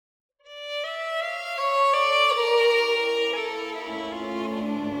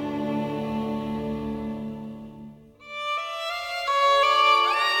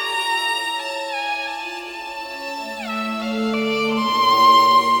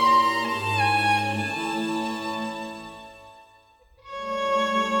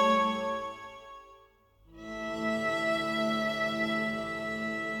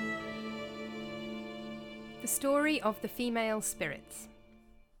Story of the Female Spirits.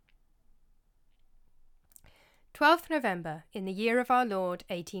 12th November, in the year of our Lord,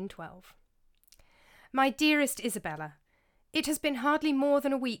 1812. My dearest Isabella, it has been hardly more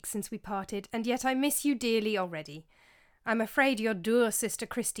than a week since we parted, and yet I miss you dearly already. I'm afraid your dear sister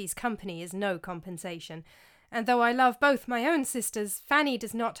Christie's company is no compensation, and though I love both my own sisters, Fanny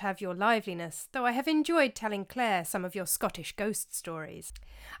does not have your liveliness, though I have enjoyed telling Claire some of your Scottish ghost stories.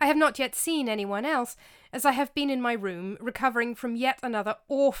 I have not yet seen anyone else, as I have been in my room, recovering from yet another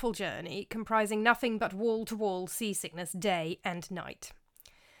awful journey, comprising nothing but wall-to-wall seasickness day and night.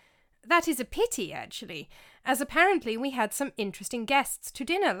 That is a pity, actually, as apparently we had some interesting guests to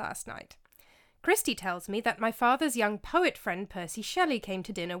dinner last night. Christie tells me that my father's young poet friend Percy Shelley came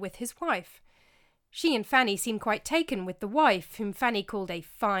to dinner with his wife. She and Fanny seem quite taken with the wife, whom Fanny called a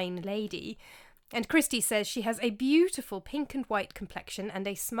fine lady, and Christie says she has a beautiful pink and white complexion and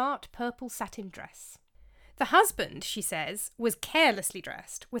a smart purple satin dress. The husband, she says, was carelessly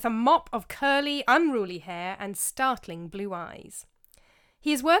dressed, with a mop of curly, unruly hair and startling blue eyes.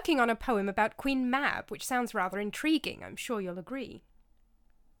 He is working on a poem about Queen Mab, which sounds rather intriguing, I'm sure you'll agree.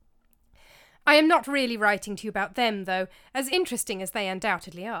 I am not really writing to you about them, though, as interesting as they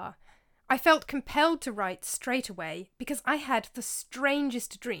undoubtedly are. I felt compelled to write straight away because I had the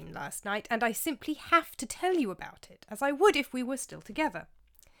strangest dream last night, and I simply have to tell you about it, as I would if we were still together.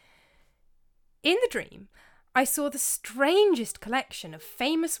 In the dream, I saw the strangest collection of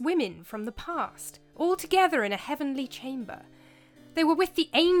famous women from the past, all together in a heavenly chamber. They were with the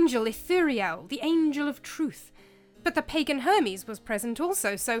angel Ithuriel, the angel of truth, but the pagan Hermes was present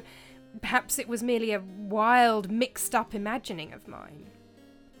also, so perhaps it was merely a wild, mixed-up imagining of mine.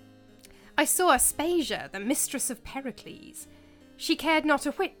 I saw Aspasia, the mistress of Pericles. She cared not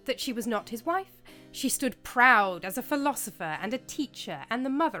a whit that she was not his wife. She stood proud as a philosopher and a teacher and the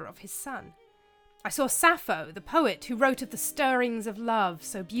mother of his son. I saw Sappho, the poet who wrote of the stirrings of love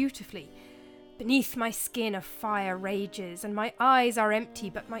so beautifully. Beneath my skin a fire rages, and my eyes are empty,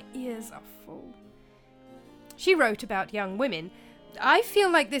 but my ears are full. She wrote about young women. I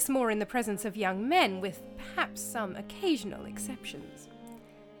feel like this more in the presence of young men, with perhaps some occasional exceptions.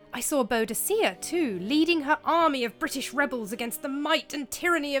 I saw Boadicea, too, leading her army of British rebels against the might and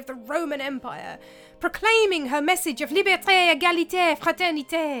tyranny of the Roman Empire, proclaiming her message of liberté, égalité,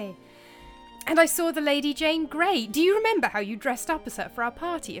 fraternité. And I saw the Lady Jane Grey. Do you remember how you dressed up as her for our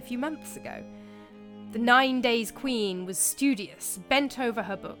party a few months ago? The 9 Days Queen was studious, bent over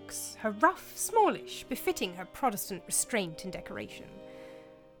her books, her ruff smallish, befitting her Protestant restraint and decoration.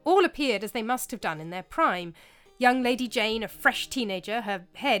 All appeared as they must have done in their prime. Young Lady Jane, a fresh teenager, her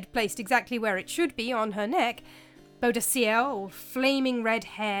head placed exactly where it should be, on her neck. Boadicea, all flaming red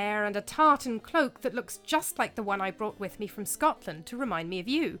hair, and a tartan cloak that looks just like the one I brought with me from Scotland to remind me of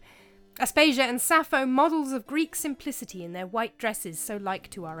you. Aspasia and Sappho, models of Greek simplicity in their white dresses so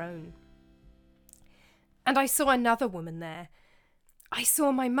like to our own. And I saw another woman there. I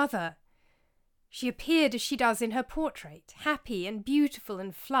saw my mother. She appeared as she does in her portrait, happy and beautiful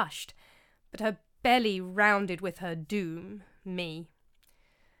and flushed, but her belly rounded with her doom, me.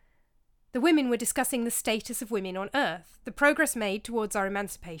 The women were discussing the status of women on Earth, the progress made towards our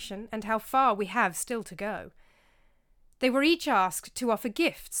emancipation, and how far we have still to go. They were each asked to offer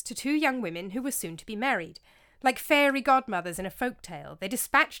gifts to 2 young women who were soon to be married. Like fairy godmothers in a folk tale, they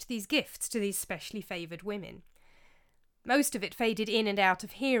dispatched these gifts to these specially favoured women. Most of it faded in and out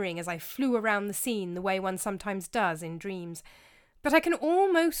of hearing as I flew around the scene the way one sometimes does in dreams, but I can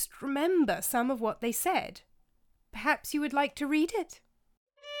almost remember some of what they said. Perhaps you would like to read it?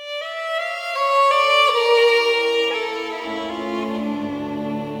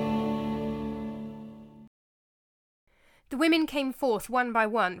 The women came forth one by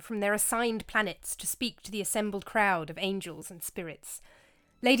one from their assigned planets to speak to the assembled crowd of angels and spirits.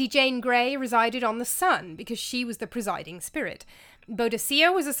 Lady Jane Grey resided on the Sun, because she was the presiding spirit.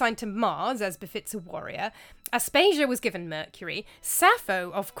 Boadicea was assigned to Mars, as befits a warrior. Aspasia was given Mercury.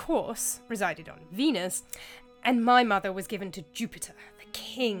 Sappho, of course, resided on Venus. And my mother was given to Jupiter, the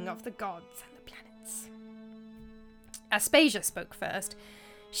king of the gods and the planets. Aspasia spoke first.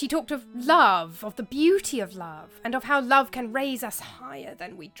 She talked of love, of the beauty of love, and of how love can raise us higher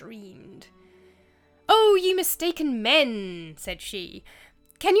than we dreamed. "Oh, ye mistaken men," said she,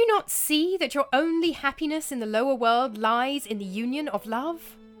 "can you not see that your only happiness in the lower world lies in the union of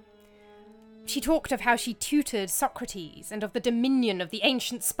love?" She talked of how she tutored Socrates, and of the dominion of the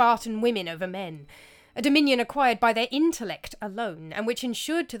ancient Spartan women over men, a dominion acquired by their intellect alone, and which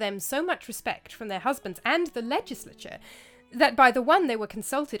ensured to them so much respect from their husbands and the legislature, that by the one they were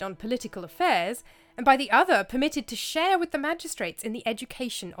consulted on political affairs, and by the other permitted to share with the magistrates in the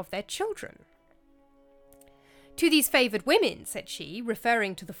education of their children. To these favoured women, said she,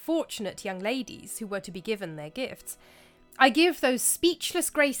 referring to the fortunate young ladies who were to be given their gifts, I give those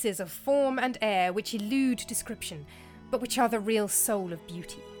speechless graces of form and air which elude description, but which are the real soul of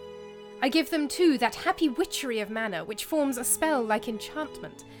beauty. I give them, too, that happy witchery of manner which forms a spell like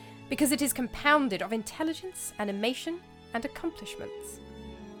enchantment, because it is compounded of intelligence, animation, and accomplishments.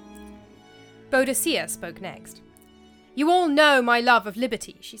 Boadicea spoke next. You all know my love of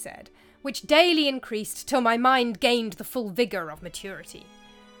liberty, she said, which daily increased till my mind gained the full vigour of maturity.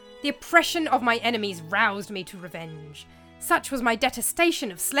 The oppression of my enemies roused me to revenge. Such was my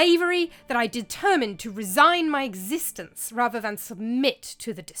detestation of slavery that I determined to resign my existence rather than submit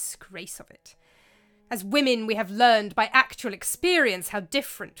to the disgrace of it. As women, we have learned by actual experience how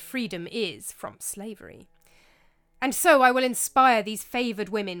different freedom is from slavery. And so I will inspire these favoured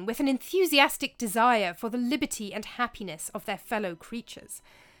women with an enthusiastic desire for the liberty and happiness of their fellow creatures,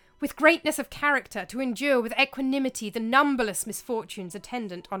 with greatness of character to endure with equanimity the numberless misfortunes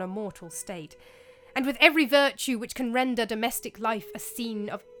attendant on a mortal state, and with every virtue which can render domestic life a scene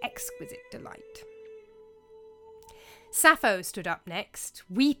of exquisite delight. Sappho stood up next,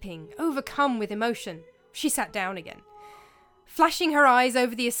 weeping, overcome with emotion. She sat down again. Flashing her eyes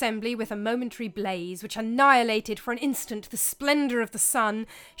over the assembly with a momentary blaze which annihilated for an instant the splendour of the sun,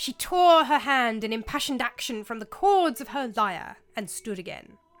 she tore her hand in impassioned action from the chords of her lyre and stood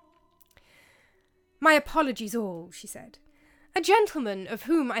again. My apologies all, she said. A gentleman of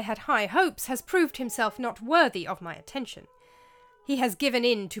whom I had high hopes has proved himself not worthy of my attention. He has given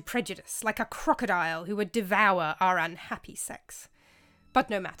in to prejudice, like a crocodile who would devour our unhappy sex.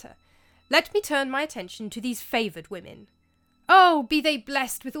 But no matter. Let me turn my attention to these favoured women. Oh, be they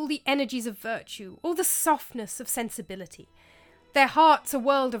blessed with all the energies of virtue, all the softness of sensibility. Their hearts a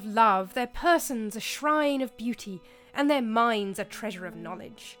world of love, their persons a shrine of beauty, and their minds a treasure of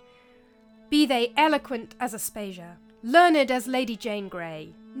knowledge. Be they eloquent as Aspasia, learned as Lady Jane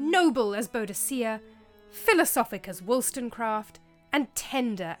Grey, noble as Boadicea, philosophic as Wollstonecraft, and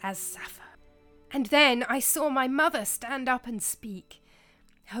tender as Sappho. And then I saw my mother stand up and speak.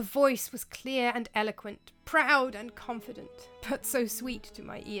 Her voice was clear and eloquent, proud and confident, but so sweet to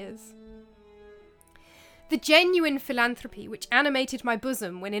my ears. The genuine philanthropy which animated my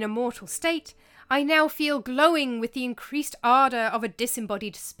bosom when in a mortal state, I now feel glowing with the increased ardour of a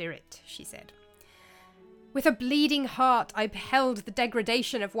disembodied spirit, she said. With a bleeding heart I beheld the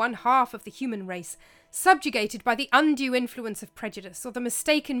degradation of one half of the human race, subjugated by the undue influence of prejudice or the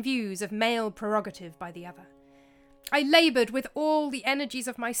mistaken views of male prerogative by the other. I laboured with all the energies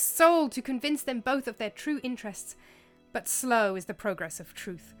of my soul to convince them both of their true interests, but slow is the progress of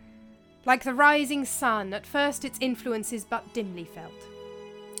truth. Like the rising sun, at first its influence is but dimly felt.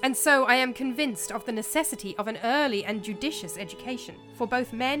 And so I am convinced of the necessity of an early and judicious education, for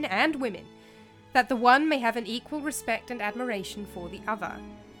both men and women, that the one may have an equal respect and admiration for the other.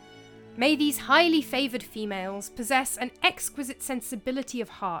 May these highly favoured females possess an exquisite sensibility of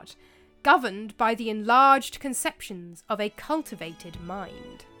heart, governed by the enlarged conceptions of a cultivated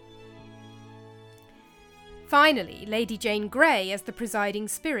mind. Finally, Lady Jane Grey as the presiding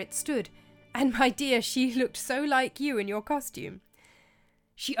spirit stood, and my dear, she looked so like you in your costume.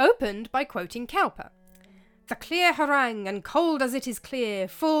 She opened by quoting Cowper. The clear harangue, and cold as it is clear,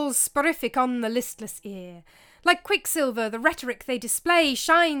 falls sporific on the listless ear. Like quicksilver, the rhetoric they display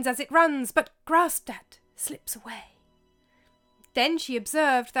shines as it runs, but grasped at, slips away. Then she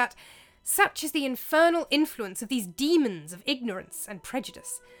observed that such is the infernal influence of these demons of ignorance and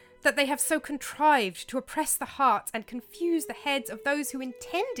prejudice, that they have so contrived to oppress the hearts and confuse the heads of those who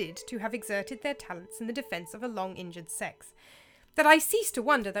intended to have exerted their talents in the defence of a long-injured sex, that I cease to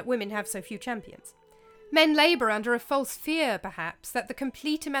wonder that women have so few champions. Men labour under a false fear, perhaps, that the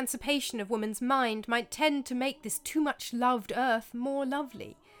complete emancipation of woman's mind might tend to make this too much loved earth more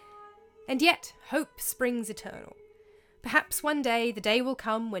lovely. And yet hope springs eternal. Perhaps one day the day will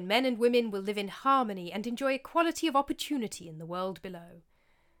come when men and women will live in harmony and enjoy equality of opportunity in the world below.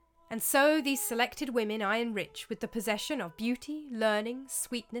 And so these selected women I enrich with the possession of beauty, learning,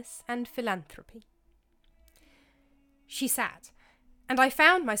 sweetness, and philanthropy. She sat, and I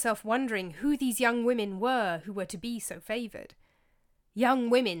found myself wondering who these young women were who were to be so favoured. Young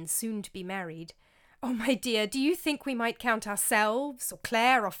women soon to be married. Oh, my dear, do you think we might count ourselves, or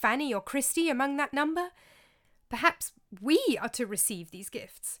Claire, or Fanny, or Christy among that number? Perhaps we are to receive these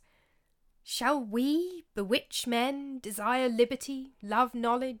gifts. Shall we, bewitch men, desire liberty, love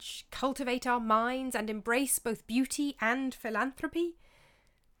knowledge, cultivate our minds, and embrace both beauty and philanthropy?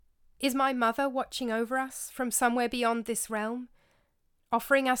 Is my mother watching over us from somewhere beyond this realm,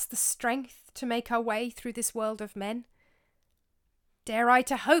 offering us the strength to make our way through this world of men? Dare I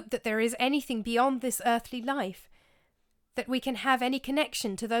to hope that there is anything beyond this earthly life, that we can have any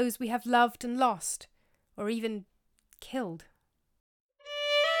connection to those we have loved and lost, or even killed.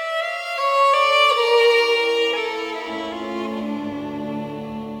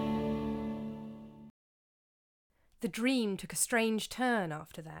 The dream took a strange turn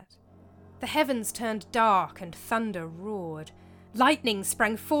after that. The heavens turned dark and thunder roared. Lightning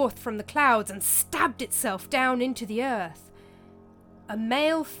sprang forth from the clouds and stabbed itself down into the earth. A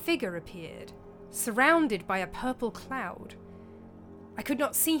male figure appeared, surrounded by a purple cloud. I could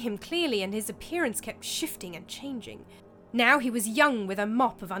not see him clearly, and his appearance kept shifting and changing. Now he was young with a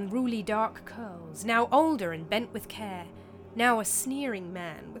mop of unruly dark curls, now older and bent with care, now a sneering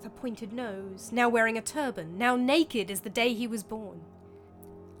man with a pointed nose, now wearing a turban, now naked as the day he was born.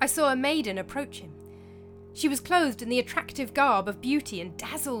 I saw a maiden approach him. She was clothed in the attractive garb of beauty and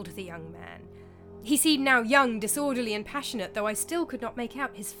dazzled the young man. He seemed now young, disorderly and passionate, though I still could not make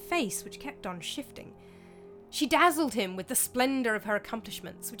out his face, which kept on shifting. She dazzled him with the splendour of her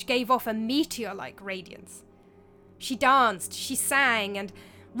accomplishments, which gave off a meteor-like radiance. She danced, she sang, and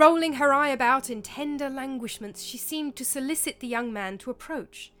rolling her eye about in tender languishments, she seemed to solicit the young man to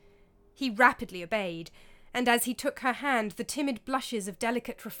approach. He rapidly obeyed, and as he took her hand, the timid blushes of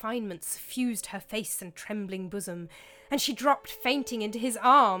delicate refinement suffused her face and trembling bosom, and she dropped fainting into his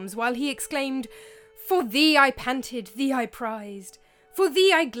arms, while he exclaimed, "For thee I panted, thee I prized. For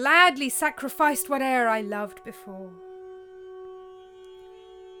thee I gladly sacrificed whate'er I loved before."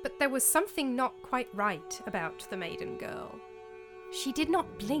 But there was something not quite right about the maiden girl. She did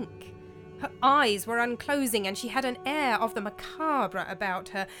not blink. Her eyes were unclosing, and she had an air of the macabre about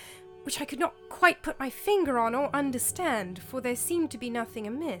her, which I could not quite put my finger on or understand, for there seemed to be nothing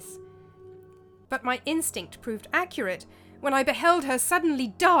amiss. But my instinct proved accurate when I beheld her suddenly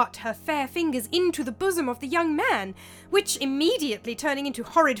dart her fair fingers into the bosom of the young man, which, immediately turning into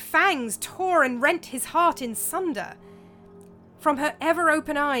horrid fangs, tore and rent his heart in sunder. From her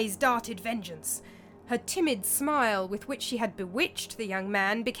ever-open eyes darted vengeance. Her timid smile, with which she had bewitched the young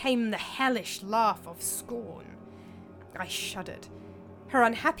man, became the hellish laugh of scorn. I shuddered. Her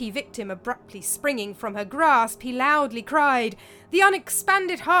unhappy victim abruptly springing from her grasp, he loudly cried, "The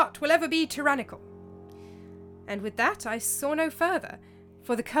unexpanded heart will ever be tyrannical." And with that I saw no further,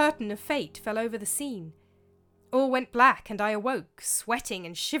 for the curtain of fate fell over the scene. All went black, and I awoke, sweating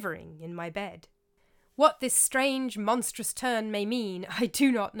and shivering, in my bed. What this strange, monstrous turn may mean, I do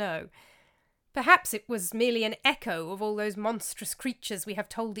not know. Perhaps it was merely an echo of all those monstrous creatures we have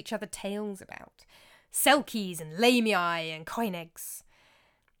told each other tales about. Selkies and lamii and coinegs.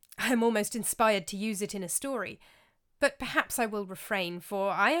 I am almost inspired to use it in a story, but perhaps I will refrain,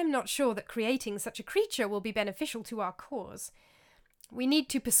 for I am not sure that creating such a creature will be beneficial to our cause. We need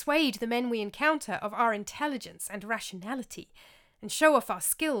to persuade the men we encounter of our intelligence and rationality, and show off our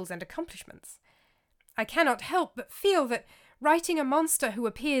skills and accomplishments. I cannot help but feel that writing a monster who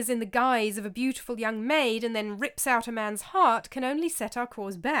appears in the guise of a beautiful young maid and then rips out a man's heart can only set our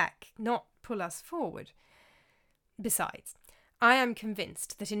cause back, not pull us forward. Besides, I am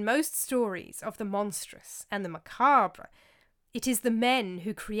convinced that in most stories of the monstrous and the macabre, it is the men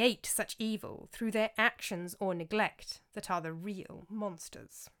who create such evil through their actions or neglect that are the real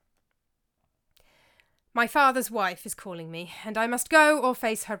monsters. My father's wife is calling me, and I must go or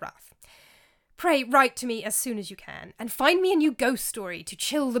face her wrath. Pray write to me as soon as you can, and find me a new ghost story to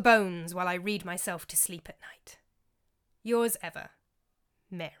chill the bones while I read myself to sleep at night. Yours ever,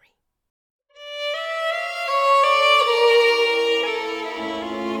 Mary.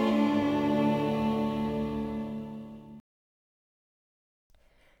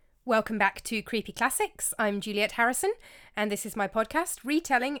 Welcome back to Creepy Classics. I'm Juliet Harrison, and this is my podcast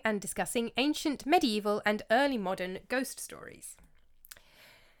retelling and discussing ancient, medieval, and early modern ghost stories.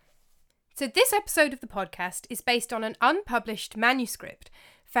 So this episode of the podcast is based on an unpublished manuscript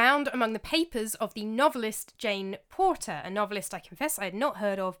found among the papers of the novelist Jane Porter, a novelist I confess I had not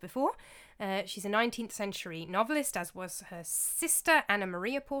heard of before. She's a 19th century novelist, as was her sister Anna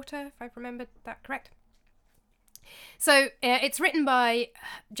Maria Porter, if I remembered that correct. So it's written by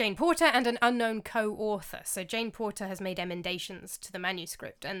Jane Porter and an unknown co-author. So Jane Porter has made emendations to the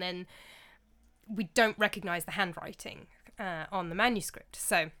manuscript, and then we don't recognise the handwriting on the manuscript.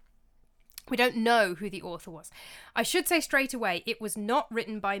 So we don't know who the author was. I should say straight away, it was not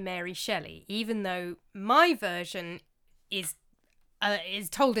written by Mary Shelley, even though my version is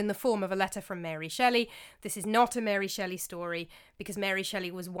told in the form of a letter from Mary Shelley. This is not a Mary Shelley story, because Mary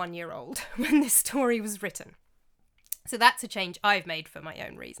Shelley was 1 year old when this story was written. So that's a change I've made for my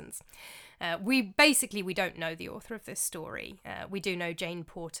own reasons. We don't know the author of this story. We do know Jane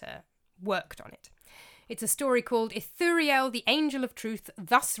Porter worked on it. It's a story called Ithuriel, the Angel of Truth,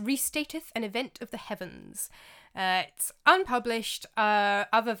 thus restateth an event of the heavens. It's unpublished,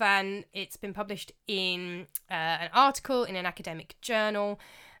 other than it's been published in an article in an academic journal,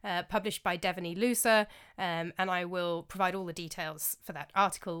 published by Devaney Lucer, and I will provide all the details for that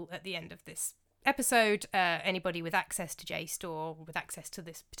article at the end of this episode. Anybody with access to JSTOR, with access to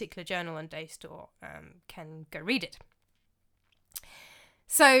this particular journal on JSTOR, can go read it.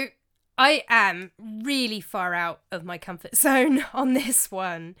 So I am really far out of my comfort zone on this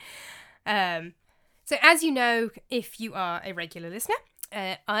one. So as you know, if you are a regular listener,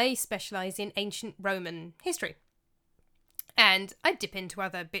 I specialise in ancient Roman history. And I dip into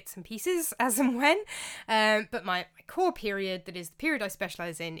other bits and pieces as and when, but my core period, that is the period I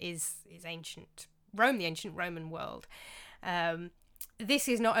specialise in, is ancient Rome, the ancient Roman world. This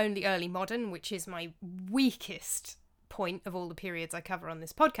is not only early modern, which is my weakest point of all the periods I cover on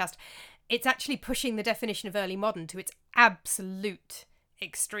this podcast, it's actually pushing the definition of early modern to its absolute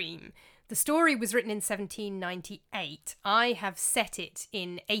extreme. The story was written in 1798. I have set it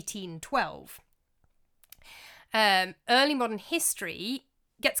in 1812. Early modern history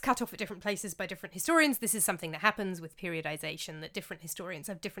gets cut off at different places by different historians. This is something that happens with periodization, that different historians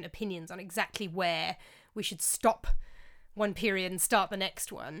have different opinions on exactly where we should stop one period and start the next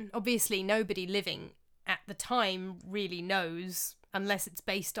one. Obviously, nobody living at the time really knows, unless it's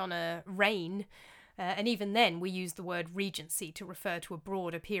based on a reign. And even then, we use the word regency to refer to a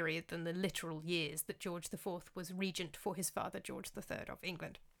broader period than the literal years that George IV was regent for his father, George III of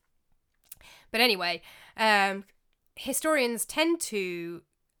England. But anyway, historians tend to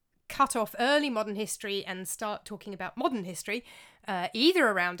cut off early modern history and start talking about modern history, either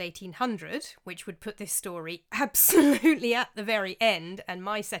around 1800, which would put this story absolutely at the very end, and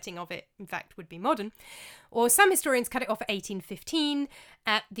my setting of it, in fact, would be modern, or some historians cut it off at 1815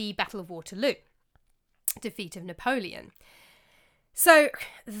 at the Battle of Waterloo, defeat of Napoleon. So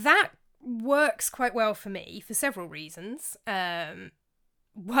that works quite well for me for several reasons.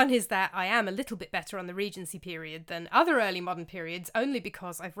 One is that I am a little bit better on the Regency period than other early modern periods, only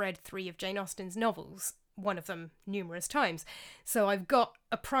because I've read 3 of Jane Austen's novels, one of them numerous times. So I've got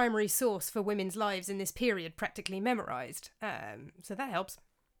a primary source for women's lives in this period practically memorised. So that helps.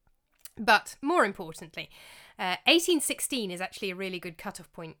 But more importantly, 1816 is actually a really good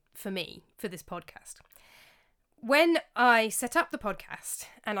cut-off point for me for this podcast. When I set up the podcast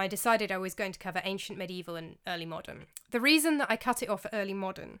and I decided I was going to cover ancient, medieval and early modern, the reason that I cut it off at early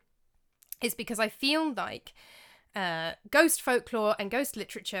modern is because I feel like ghost folklore and ghost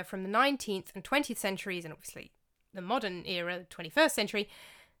literature from the 19th and 20th centuries, and obviously the modern era, the 21st century,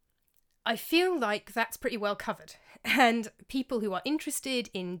 I feel like that's pretty well covered. And people who are interested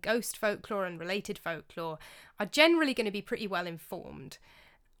in ghost folklore and related folklore are generally going to be pretty well informed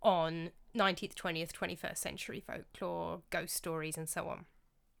on 19th, 20th, 21st century folklore, ghost stories, and so on.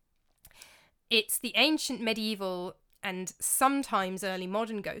 It's the ancient, medieval, and sometimes early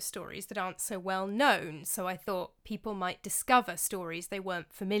modern ghost stories that aren't so well known, so I thought people might discover stories they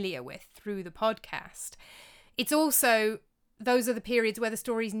weren't familiar with through the podcast. It's also, those are the periods where the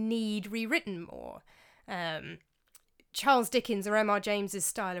stories need rewritten more. Charles Dickens or M.R. James's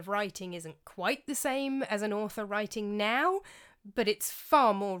style of writing isn't quite the same as an author writing now, but it's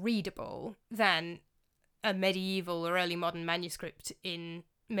far more readable than a medieval or early modern manuscript in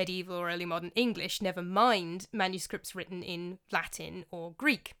medieval or early modern English, never mind manuscripts written in Latin or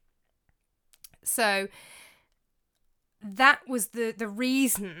Greek. So that was the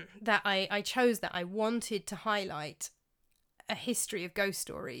reason that I chose that. I wanted to highlight a history of ghost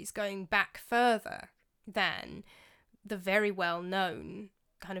stories going back further than the very well-known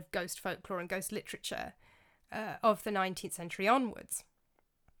kind of ghost folklore and ghost literature of the 19th century onwards.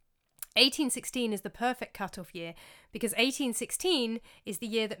 1816 is the perfect cut-off year because 1816 is the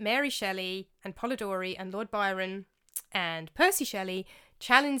year that Mary Shelley and Polidori and Lord Byron and Percy Shelley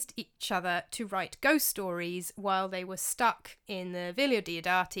challenged each other to write ghost stories while they were stuck in the Villa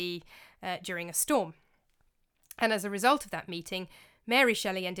Diodati during a storm. And as a result of that meeting, Mary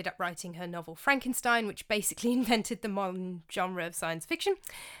Shelley ended up writing her novel Frankenstein, which basically invented the modern genre of science fiction.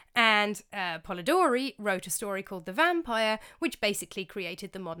 And Polidori wrote a story called The Vampire, which basically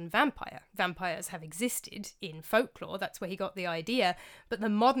created the modern vampire. Vampires have existed in folklore, that's where he got the idea, but the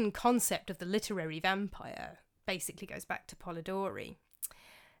modern concept of the literary vampire basically goes back to Polidori.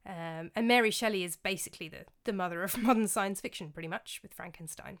 And Mary Shelley is basically the mother of modern science fiction, pretty much, with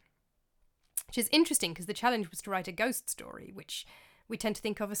Frankenstein. Which is interesting because the challenge was to write a ghost story, which we tend to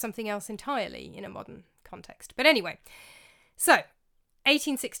think of as something else entirely in a modern context. But anyway, so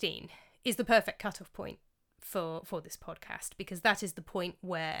 1816 is the perfect cut-off point for this podcast, because that is the point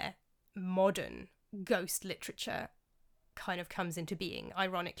where modern ghost literature kind of comes into being,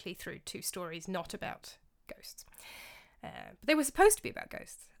 ironically, through two stories not about ghosts. But they were supposed to be about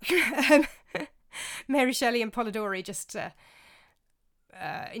ghosts. Mary Shelley and Polidori just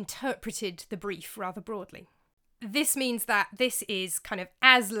interpreted the brief rather broadly. This means that this is kind of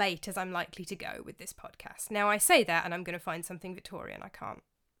as late as I'm likely to go with this podcast. Now, I say that and I'm going to find something Victorian I can't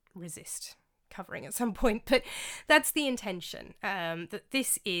resist covering at some point, but that's the intention, that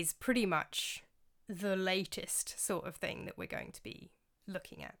this is pretty much the latest sort of thing that we're going to be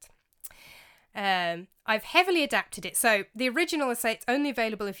looking at. I've heavily adapted it. So the original, I say, it's only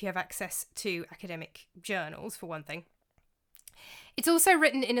available if you have access to academic journals, for one thing. It's also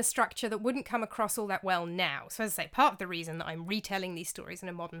written in a structure that wouldn't come across all that well now. So as I say, part of the reason that I'm retelling these stories in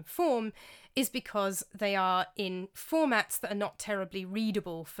a modern form is because they are in formats that are not terribly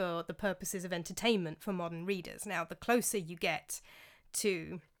readable for the purposes of entertainment for modern readers. Now, the closer you get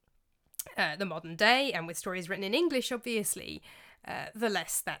to the modern day, and with stories written in English, obviously, the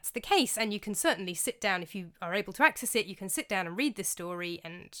less that's the case. And you can certainly sit down, if you are able to access it, you can sit down and read this story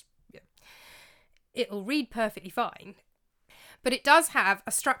and it'll read perfectly fine. But it does have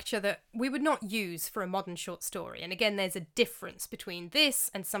a structure that we would not use for a modern short story. And again, there's a difference between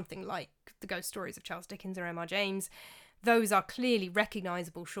this and something like the ghost stories of Charles Dickens or M.R. James. Those are clearly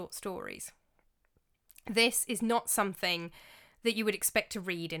recognisable short stories. This is not something that you would expect to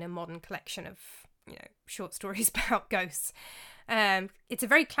read in a modern collection of, short stories about ghosts. It's a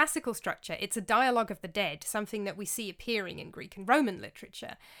very classical structure. It's a dialogue of the dead, something that we see appearing in Greek and Roman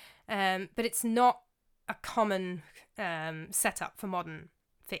literature. But it's not a common setup for modern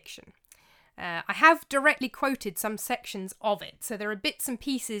fiction. I have directly quoted some sections of it, so there are bits and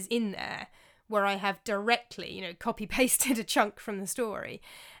pieces in there where I have directly, copy-pasted a chunk from the story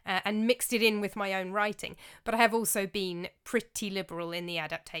and mixed it in with my own writing. But I have also been pretty liberal in the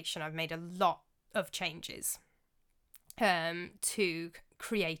adaptation. I've made a lot of changes to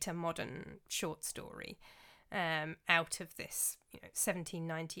create a modern short story out of this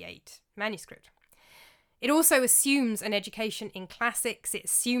 1798 manuscript. It also assumes an education in classics. It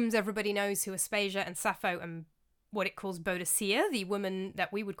assumes everybody knows who Aspasia and Sappho and what it calls Boadicea, the woman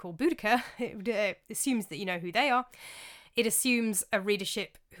that we would call Boudica. It assumes that you know who they are. It assumes a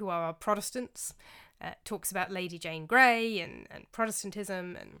readership who are Protestants. Talks about Lady Jane Grey and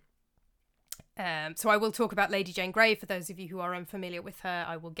Protestantism. And so I will talk about Lady Jane Grey. For those of you who are unfamiliar with her,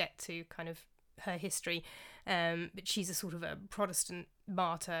 I will get to kind of her history. But she's a sort of a Protestant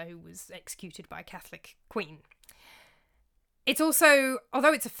martyr who was executed by a Catholic queen. It's also,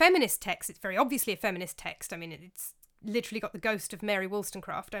 although it's a feminist text, it's very obviously a feminist text. I mean, it's literally got the ghost of Mary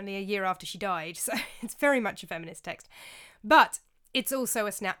Wollstonecraft only a year after she died, so it's very much a feminist text. But it's also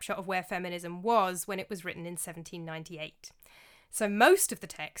a snapshot of where feminism was when it was written in 1798. So most of the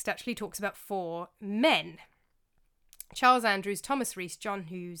text actually talks about four men. Charles Andrews, Thomas Rees, John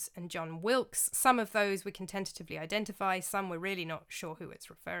Hughes, and John Wilkes. Some of those we can tentatively identify, some we're really not sure who it's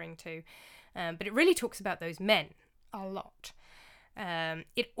referring to. But it really talks about those men a lot.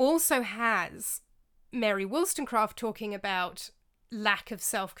 It also has Mary Wollstonecraft talking about lack of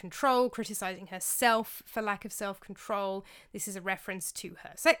self-control, criticising herself for lack of self-control. This is a reference to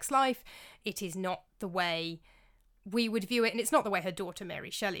her sex life. It is not the way we would view it, and it's not the way her daughter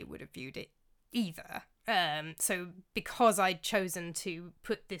Mary Shelley would have viewed it either. So because I'd chosen to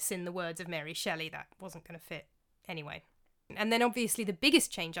put this in the words of Mary Shelley, that wasn't going to fit anyway. And then obviously the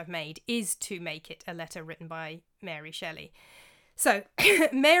biggest change I've made is to make it a letter written by Mary Shelley. So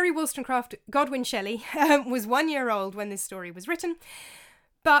Mary Wollstonecraft Godwin Shelley was 1 year old when this story was written,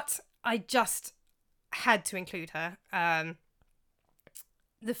 but I just had to include her.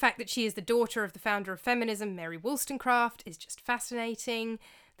 The fact that she is the daughter of the founder of feminism, Mary Wollstonecraft, is just fascinating.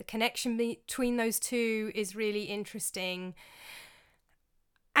 The connection between those two is really interesting.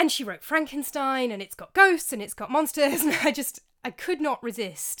 And she wrote Frankenstein, and it's got ghosts and it's got monsters, and I could not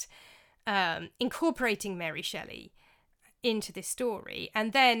resist incorporating Mary Shelley into this story.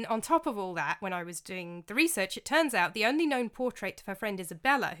 And then on top of all that, when I was doing the research, it turns out the only known portrait of her friend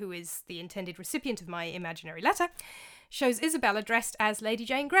Isabella, who is the intended recipient of my imaginary letter, shows Isabella dressed as Lady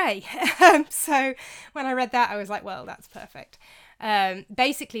Jane Grey. So when I read that, I was like, well, that's perfect.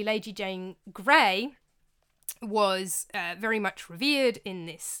 Basically, Lady Jane Grey was very much revered in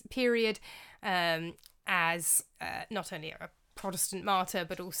this period as not only a Protestant martyr,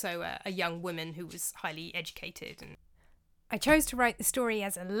 but also a young woman who was highly educated. I chose to write the story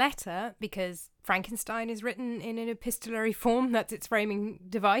as a letter because Frankenstein is written in an epistolary form, that's its framing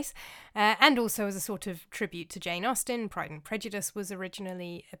device, and also as a sort of tribute to Jane Austen. Pride and Prejudice was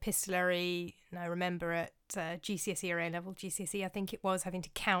originally epistolary, and I remember at GCSE or A-level GCSE, I think it was, having to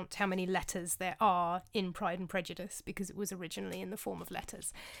count how many letters there are in Pride and Prejudice because it was originally in the form of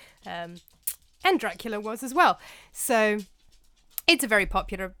letters. And Dracula was as well. So it's a very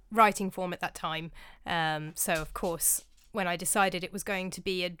popular writing form at that time. So, of course, when I decided it was going to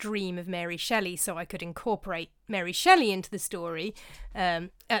be a dream of Mary Shelley so I could incorporate Mary Shelley into the story,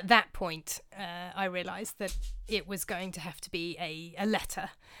 at that point I realised that it was going to have to be a letter.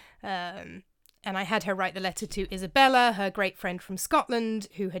 And I had her write the letter to Isabella, her great friend from Scotland,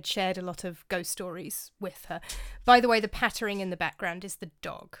 who had shared a lot of ghost stories with her. By the way, the pattering in the background is the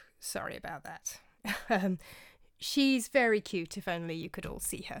dog. Sorry about that. She's very cute, if only you could all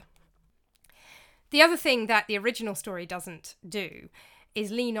see her. The other thing that the original story doesn't do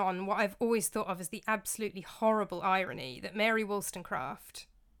is lean on what I've always thought of as the absolutely horrible irony that Mary Wollstonecraft,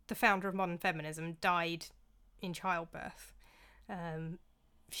 the founder of modern feminism, died in childbirth.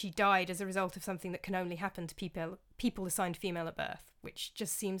 She died as a result of something that can only happen to people assigned female at birth, which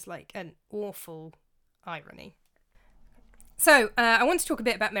just seems like an awful irony. So, I want to talk a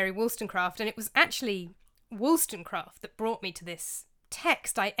bit about Mary Wollstonecraft, and it was actually Wollstonecraft that brought me to this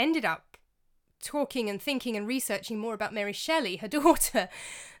text. I ended up talking and thinking and researching more about Mary Shelley, her daughter,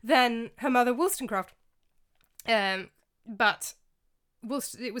 than her mother Wollstonecraft. But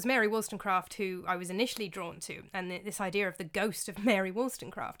it was Mary Wollstonecraft who I was initially drawn to, and this idea of the ghost of Mary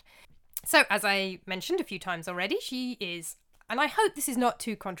Wollstonecraft. So, as I mentioned a few times already, she is, and I hope this is not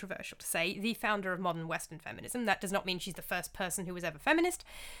too controversial to say, the founder of modern Western feminism. That does not mean she's the first person who was ever feminist,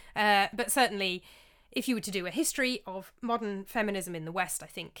 but certainly, if you were to do a history of modern feminism in the West, I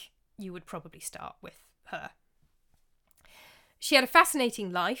think you would probably start with her. She had a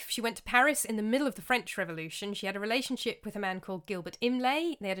fascinating life. She went to Paris in the middle of the French Revolution. She had a relationship with a man called Gilbert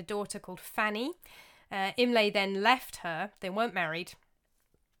Imlay. They had a daughter called Fanny. Imlay then left her. They weren't married.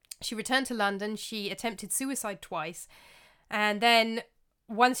 She returned to London. She attempted suicide twice. And then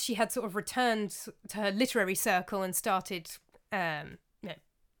once she had sort of returned to her literary circle and started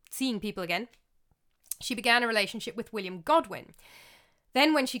seeing people again, she began a relationship with William Godwin.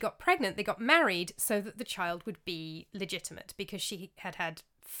 Then when she got pregnant, they got married so that the child would be legitimate, because she had had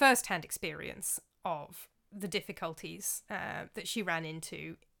first-hand experience of the difficulties that she ran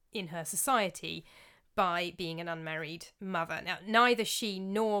into in her society by being an unmarried mother. Now, neither she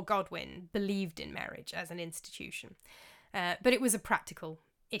nor Godwin believed in marriage as an institution, but it was a practical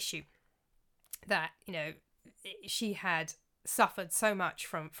issue that, she had suffered so much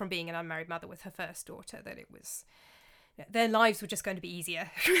from being an unmarried mother with her first daughter that it was... their lives were just going to be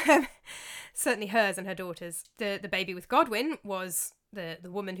easier. Certainly hers and her daughter's. The baby with Godwin was the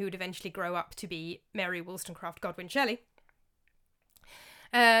woman who would eventually grow up to be Mary Wollstonecraft Godwin Shelley.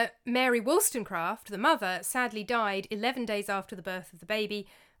 Mary Wollstonecraft, the mother, sadly died 11 days after the birth of the baby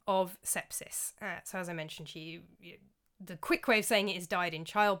of sepsis. So as I mentioned, the quick way of saying it is died in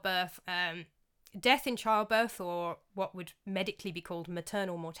childbirth. Death in childbirth, or what would medically be called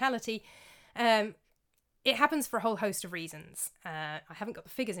maternal mortality, it happens for a whole host of reasons. I haven't got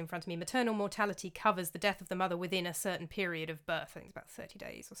the figures in front of me. Maternal mortality covers the death of the mother within a certain period of birth. I think it's about 30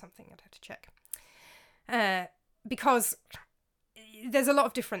 days or something. I'd have to check. Because there's a lot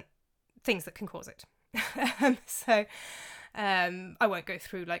of different things that can cause it. So I won't go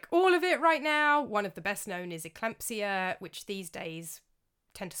through all of it right now. One of the best known is eclampsia, which these days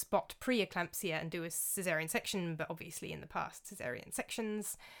tend to spot pre-eclampsia and do a caesarean section, but obviously in the past caesarean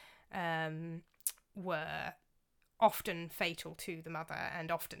sections were often fatal to the mother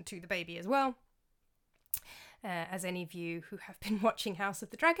and often to the baby as well, as any of you who have been watching House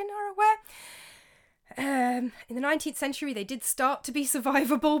of the Dragon are aware. In the 19th century they did start to be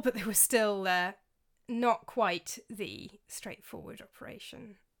survivable, but they were still not quite the straightforward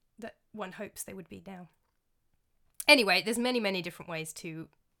operation that one hopes they would be now. Anyway, there's many different ways to,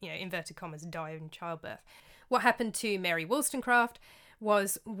 inverted commas, die in childbirth. What happened to Mary Wollstonecraft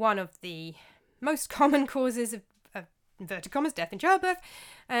was one of the most common causes of inverted commas, death in childbirth,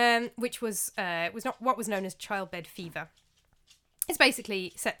 which was not what was known as childbed fever. It's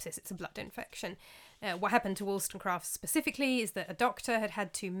basically sepsis. It's a blood infection. What happened to Wollstonecraft specifically is that a doctor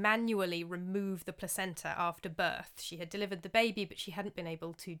had to manually remove the placenta after birth. She had delivered the baby, but she hadn't been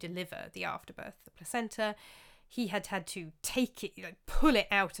able to deliver the afterbirth, the placenta. He had to take it, pull it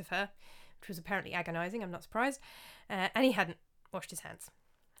out of her, which was apparently agonising, I'm not surprised. And he hadn't washed his hands.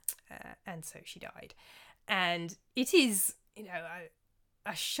 And so she died. And it is,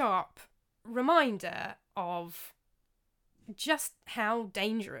 a sharp reminder of just how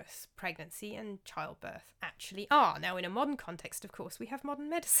dangerous pregnancy and childbirth actually are. Now, in a modern context, of course, we have modern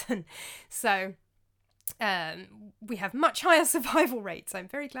medicine. So we have much higher survival rates, I'm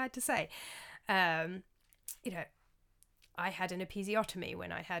very glad to say. I had an episiotomy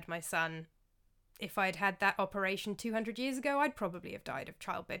when I had my son. If I'd had that operation 200 years ago, I'd probably have died of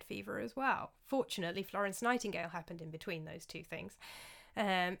childbed fever as well. Fortunately, Florence Nightingale happened in between those two things.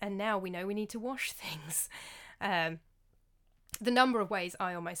 And now we know we need to wash things. The number of ways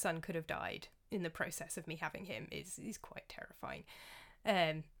I or my son could have died in the process of me having him is quite terrifying.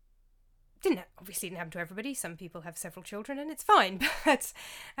 Obviously didn't happen to everybody. Some people have several children and it's fine. But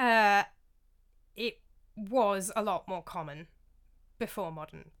it was a lot more common before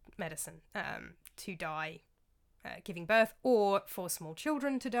modern medicine to die giving birth, or for small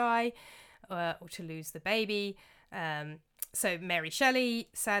children to die, or to lose the baby. So Mary Shelley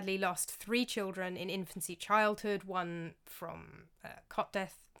sadly lost 3 children in infancy childhood, one from cot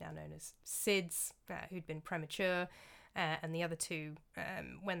death, now known as SIDS, who'd been premature, and the other 2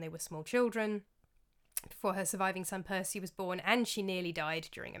 when they were small children, before her surviving son Percy was born, and she nearly died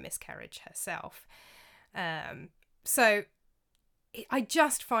during a miscarriage herself. So I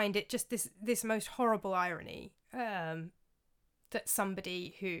just find it just this most horrible irony that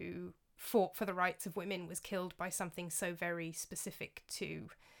somebody who fought for the rights of women was killed by something so very specific to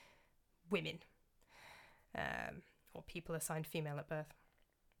women, or people assigned female at birth.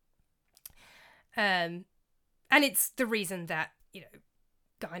 And it's the reason that,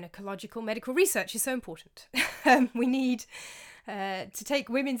 gynecological medical research is so important. We need to take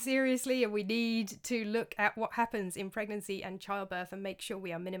women seriously, and we need to look at what happens in pregnancy and childbirth and make sure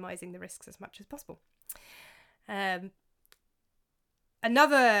we are minimising the risks as much as possible.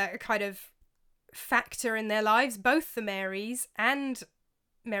 Another kind of factor in their lives, both the Marys and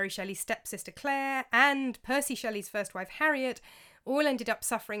Mary Shelley's stepsister Claire and Percy Shelley's first wife Harriet, all ended up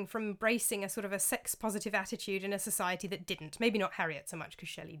suffering from embracing a sort of a sex-positive attitude in a society that didn't. Maybe not Harriet so much, because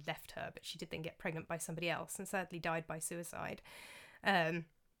Shelley left her, but she did then get pregnant by somebody else and sadly died by suicide.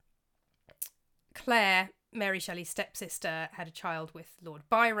 Claire, Mary Shelley's stepsister, had a child with Lord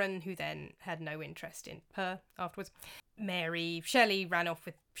Byron, who then had no interest in her afterwards. Mary Shelley ran off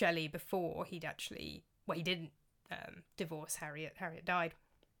with Shelley before he didn't divorce Harriet. Harriet died.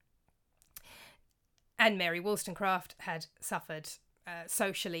 And Mary Wollstonecraft had suffered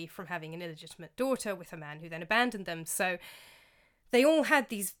socially from having an illegitimate daughter with a man who then abandoned them. So they all had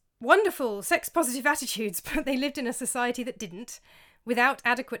these wonderful sex-positive attitudes, but they lived in a society that didn't, without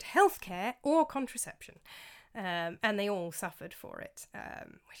adequate healthcare or contraception. And they all suffered for it,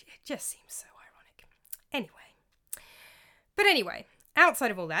 which it just seems so ironic. Anyway,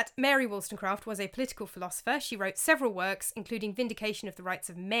 outside of all that, Mary Wollstonecraft was a political philosopher. She wrote several works, including Vindication of the Rights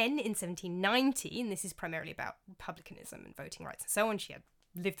of Men in 1790, and this is primarily about republicanism and voting rights and so on. She had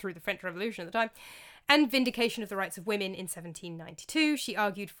lived through the French Revolution at the time. And Vindication of the Rights of Women in 1792. She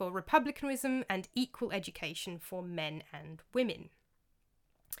argued for republicanism and equal education for men and women.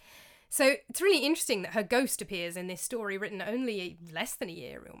 So it's really interesting that her ghost appears in this story, written only less than a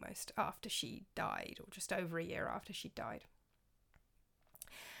year almost after she died, or just over a year after she died.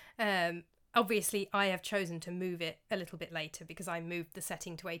 Obviously, I have chosen to move it a little bit later because I moved the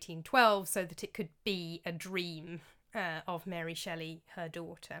setting to 1812 so that it could be a dream of Mary Shelley, her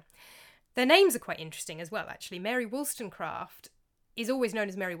daughter. Their names are quite interesting as well, actually. Mary Wollstonecraft is always known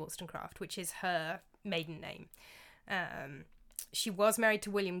as Mary Wollstonecraft, which is her maiden name. She was married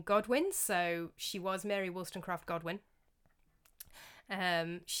to William Godwin, so she was Mary Wollstonecraft Godwin.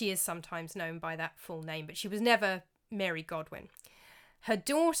 She is sometimes known by that full name, but she was never Mary Godwin. Her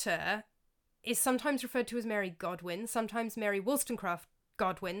daughter is sometimes referred to as Mary Godwin, sometimes Mary Wollstonecraft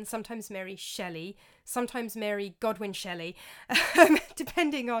Godwin, sometimes Mary Shelley, sometimes Mary Godwin Shelley,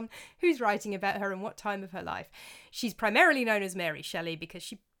 depending on who's writing about her and what time of her life. She's primarily known as Mary Shelley because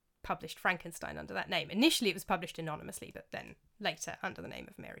she published Frankenstein under that name. Initially it was published anonymously, but then later under the name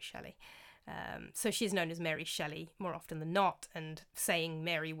of Mary Shelley. So she is known as Mary Shelley more often than not, and saying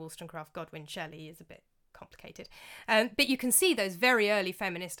Mary Wollstonecraft Godwin Shelley is a bit complicated. But you can see those very early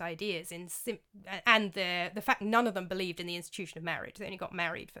feminist ideas and the fact none of them believed in the institution of marriage. They only got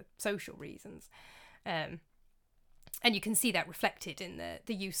married for social reasons. And you can see that reflected in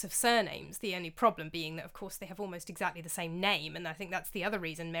the use of surnames, the only problem being that, of course, they have almost exactly the same name, and I think that's the other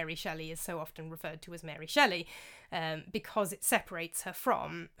reason Mary Shelley is so often referred to as Mary Shelley, because it separates her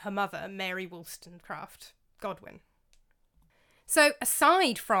from her mother, Mary Wollstonecraft Godwin. So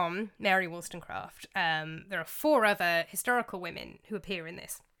aside from Mary Wollstonecraft, there are 4 other historical women who appear in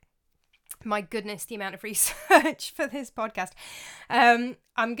this. My goodness, the amount of research for this podcast. I'm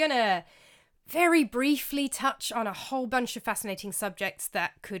going to very briefly touch on a whole bunch of fascinating subjects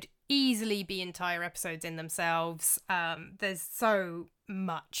that could easily be entire episodes in themselves. There's so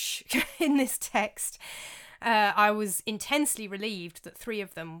much in this text. I was intensely relieved that 3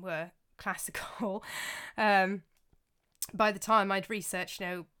 of them were classical. By the time I'd researched,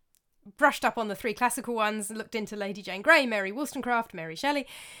 brushed up on the 3 classical ones, looked into Lady Jane Grey, Mary Wollstonecraft, Mary Shelley.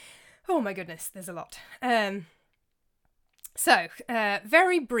 Oh my goodness, there's a lot. So,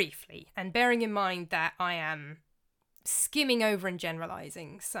 very briefly, and bearing in mind that I am skimming over and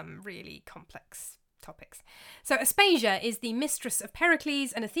generalising some really complex topics. So, Aspasia is the mistress of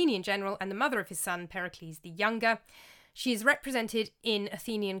Pericles, an Athenian general, and the mother of his son, Pericles the Younger. She is represented in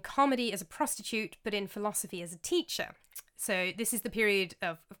Athenian comedy as a prostitute, but in philosophy as a teacher. So this is the period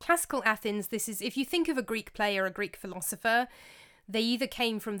of classical Athens. This is, if you think of a Greek play or a Greek philosopher, they either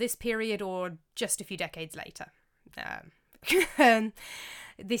came from this period or just a few decades later.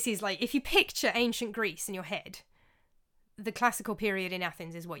 This is like, if you picture ancient Greece in your head, the classical period in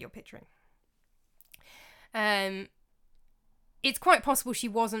Athens is what you're picturing. It's quite possible she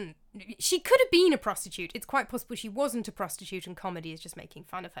could have been a prostitute. It's quite possible she wasn't a prostitute and comedy is just making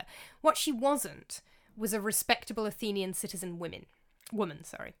fun of her. What she wasn't was a respectable Athenian woman.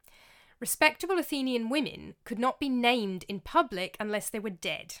 Respectable Athenian women could not be named in public unless they were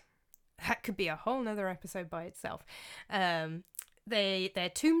dead. That could be a whole nother episode by itself. Their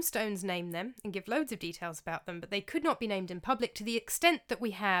tombstones name them and give loads of details about them, but they could not be named in public to the extent that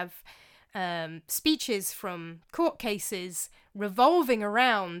we have speeches from court cases revolving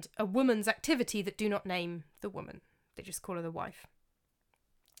around a woman's activity that do not name the woman. They just call her the wife.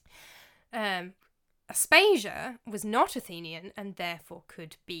 Aspasia was not Athenian and therefore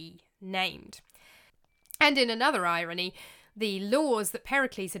could be named. And in another irony, the laws that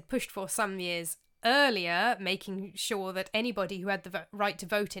Pericles had pushed for some years earlier, making sure that anybody who had the right to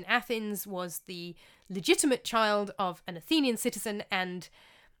vote in Athens was the legitimate child of an Athenian citizen and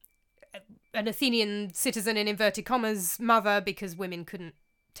an Athenian citizen in inverted commas mother, because women couldn't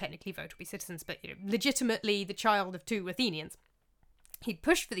technically vote or be citizens, but legitimately the child of 2 Athenians. He'd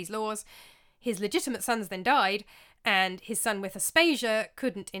pushed for these laws. His legitimate sons then died, and his son with Aspasia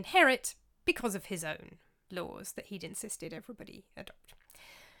couldn't inherit because of his own laws that he'd insisted everybody adopt.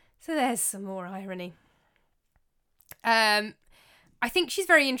 So there's some more irony. I think she's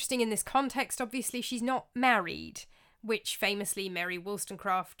very interesting in this context. Obviously, she's not married, which famously Mary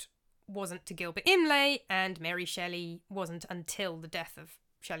Wollstonecraft wasn't to Gilbert Imlay, and Mary Shelley wasn't until the death of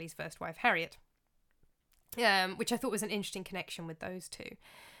Shelley's first wife, Harriet, which I thought was an interesting connection with those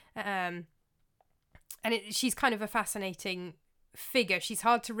 2. She's kind of a fascinating figure. She's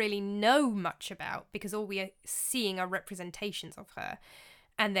hard to really know much about because all we are seeing are representations of her,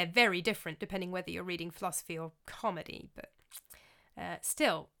 and they're very different depending whether you're reading philosophy or comedy, but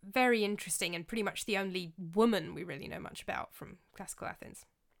still very interesting and pretty much the only woman we really know much about from classical Athens.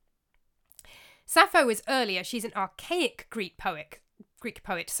 Sappho is earlier. She's an archaic Greek poet,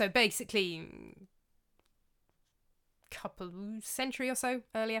 so basically couple century or so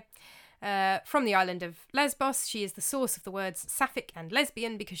earlier. From the island of Lesbos, she is the source of the words sapphic and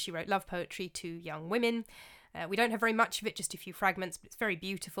lesbian because she wrote love poetry to young women. We don't have very much of it, just a few fragments, but it's very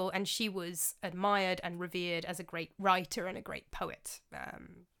beautiful, and she was admired and revered as a great writer and a great poet,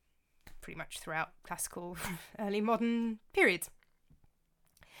 pretty much throughout classical early modern periods.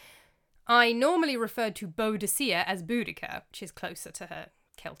 I normally referred to Boadicea as Boudica, which is closer to her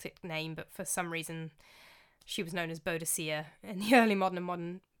Celtic name, but for some reason she was known as Boadicea in the early modern and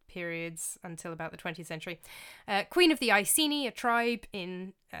modern periods until about the 20th century. Queen of the Iceni, a tribe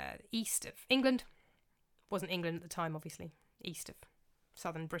in east of England. Wasn't England at the time, obviously. East of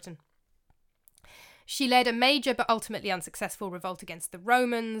southern Britain. She led a major but ultimately unsuccessful revolt against the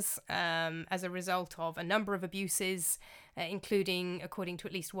Romans as a result of a number of abuses, including, according to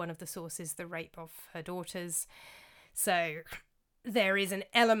at least one of the sources, the rape of her daughters. So there is an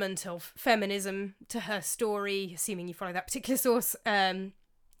element of feminism to her story, assuming you follow that particular source,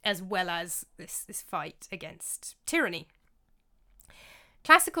 as well as this fight against tyranny.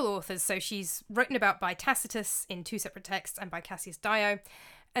 Classical authors, so she's written about by Tacitus in 2 separate texts and by Cassius Dio,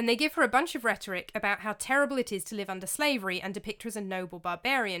 and they give her a bunch of rhetoric about how terrible it is to live under slavery and depict her as a noble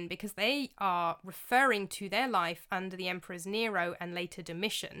barbarian, because they are referring to their life under the emperors Nero and later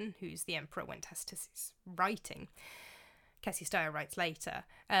Domitian, who's the emperor when Tacitus is writing. Cassius Dio writes later.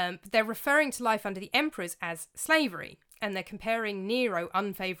 They're referring to life under the emperors as slavery, and they're comparing Nero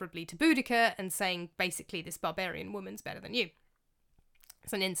unfavourably to Boudica and saying, basically, this barbarian woman's better than you.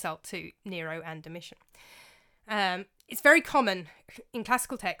 It's an insult to Nero and Domitian. It's very common in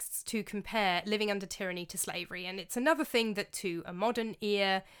classical texts to compare living under tyranny to slavery, and it's another thing that to a modern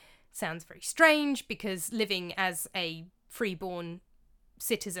ear sounds very strange because living as a freeborn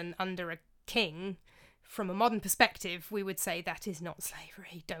citizen under a king, from a modern perspective, we would say that is not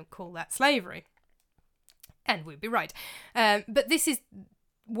slavery. Don't call that slavery. And we'd be right. But this is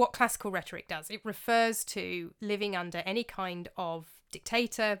what classical rhetoric does. It refers to living under any kind of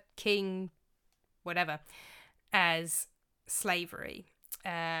dictator, king, whatever, as slavery.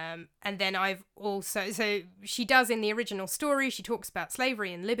 And then I've also... So she does in the original story, she talks about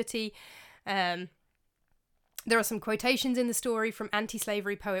slavery and liberty. There are some quotations in the story from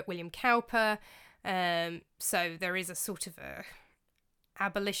anti-slavery poet William Cowper. So there is a sort of a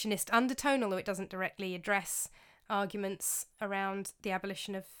abolitionist undertone, although it doesn't directly address arguments around the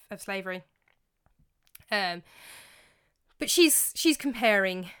abolition of slavery. But she's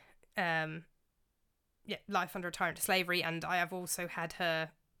comparing life under a tyrant to slavery, and I have also had her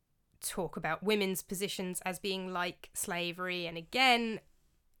talk about women's positions as being like slavery, and again,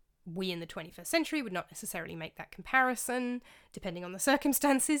 we in the 21st century would not necessarily make that comparison, depending on the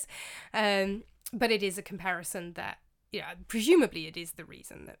circumstances, but it is a comparison that, presumably it is the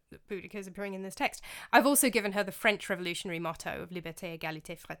reason that Boudica is appearing in this text. I've also given her the French Revolutionary motto of Liberté,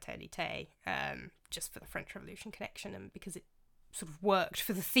 Égalité, Fraternité, just for the French Revolution connection and because it sort of worked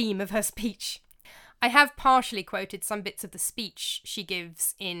for the theme of her speech. I have partially quoted some bits of the speech she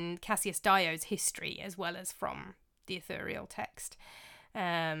gives in Cassius Dio's history, as well as from the Ithuriel text,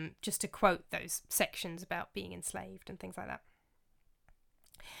 just to quote those sections about being enslaved and things like that.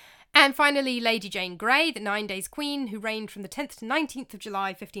 And finally, Lady Jane Grey, the 9 Days Queen, who reigned from the 10th to 19th of July,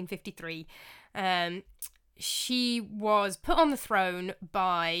 1553. She was put on the throne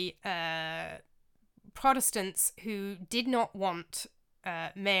by Protestants who did not want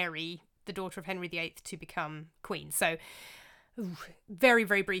Mary, the daughter of Henry VIII, to become queen. So, very,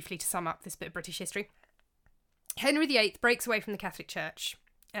 very briefly to sum up this bit of British history. Henry VIII breaks away from the Catholic Church,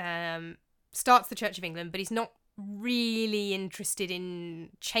 starts the Church of England, but he's not really interested in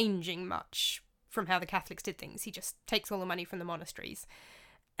changing much from how the Catholics did things. He just takes all the money from the monasteries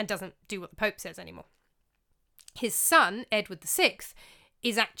and doesn't do what the Pope says anymore. His son, Edward VI,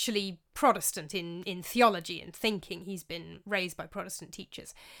 is actually Protestant in theology and thinking. He's been raised by Protestant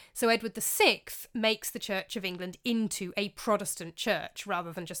teachers. So Edward VI makes the Church of England into a Protestant church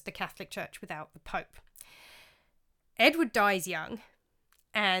rather than just the Catholic Church without the Pope. Edward dies young,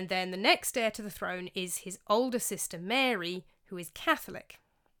 and then the next heir to the throne is his older sister Mary, who is Catholic.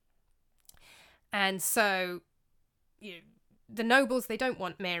 And so, the nobles, they don't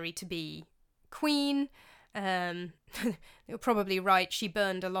want Mary to be queen. You're probably right, she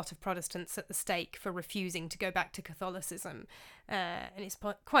burned a lot of Protestants at the stake for refusing to go back to Catholicism. And it's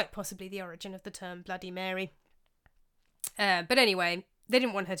quite possibly the origin of the term Bloody Mary. But anyway, they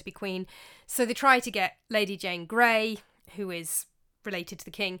didn't want her to be queen, so they try to get Lady Jane Grey, who is related to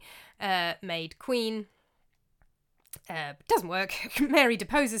the king, made queen. Doesn't work. Mary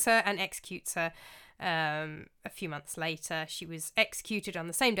deposes her and executes her. A few months later, she was executed on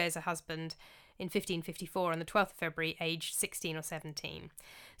the same day as her husband in 1554 on the 12th of February, aged 16 or 17.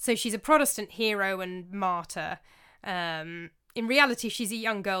 So she's a Protestant hero and martyr. In reality, she's a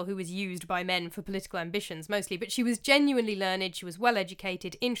young girl who was used by men for political ambitions mostly, but she was genuinely learned, she was well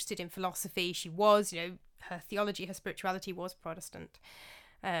educated, interested in philosophy, she was, her theology, her spirituality was Protestant.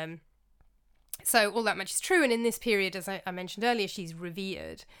 So all that much is true, and in this period, as I mentioned earlier, she's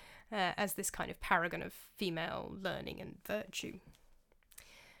revered as this kind of paragon of female learning and virtue.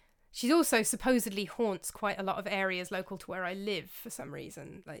 She also supposedly haunts quite a lot of areas local to where I live for some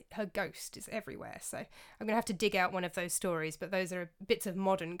reason. Like, her ghost is everywhere, so I'm going to have to dig out one of those stories, but those are bits of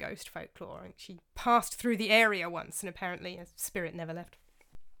modern ghost folklore. She passed through the area once, and apparently a spirit never left.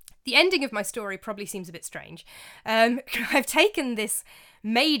 The ending of my story probably seems a bit strange. I've taken this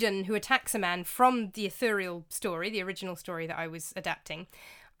maiden who attacks a man from the Ithuriel story, the original story that I was adapting.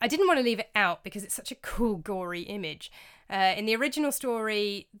 I didn't want to leave it out because it's such a cool, gory image. In the original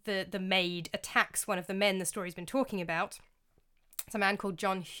story, the maid attacks one of the men the story's been talking about. It's a man called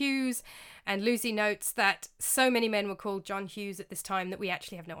John Hughes, and Lucy notes that so many men were called John Hughes at this time that we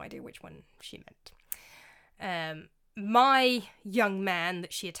actually have no idea which one she meant. My young man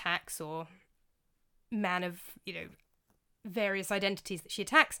that she attacks, or man of, various identities that she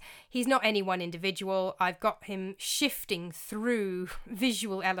attacks, he's not any one individual. I've got him shifting through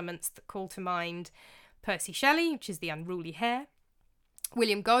visual elements that call to mind Percy Shelley, which is the unruly hare,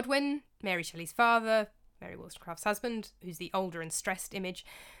 William Godwin, Mary Shelley's father, Mary Wollstonecraft's husband, who's the older and stressed image,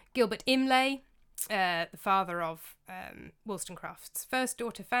 Gilbert Imlay, the father of Wollstonecraft's first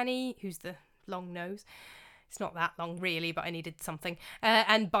daughter Fanny, who's the long nose. It's not that long really, but I needed something.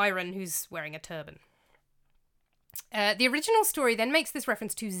 And Byron, who's wearing a turban. The original story then makes this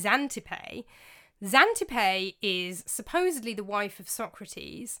reference to Xantippe. Xantippe is supposedly the wife of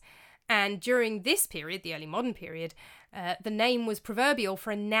Socrates, and during this period, the early modern period, the name was proverbial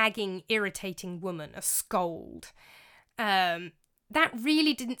for a nagging, irritating woman, a scold. That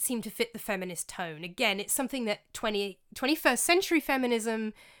really didn't seem to fit the feminist tone. Again, it's something that 21st century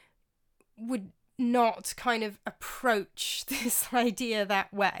feminism would not kind of approach this idea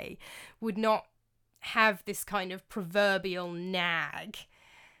that way, would not have this kind of proverbial nag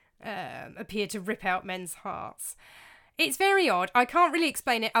appear to rip out men's hearts. It's very odd. I can't really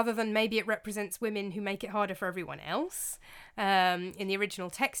explain it other than maybe it represents women who make it harder for everyone else. In the original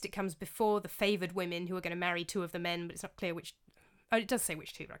text, it comes before the favoured women who are going to marry two of the men, but it's not clear which. Oh, it does say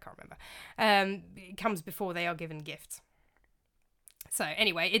which two, but I can't remember. It comes before they are given gifts. So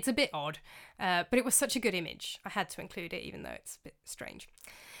anyway, it's a bit odd, but it was such a good image. I had to include it, even though it's a bit strange.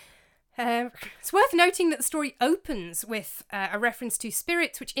 It's worth noting that the story opens with a reference to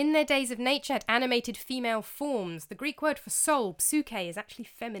spirits which in their days of nature had animated female forms. The Greek word for soul, psyche, is actually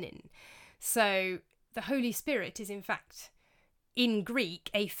feminine. So the Holy Spirit is in fact, in Greek,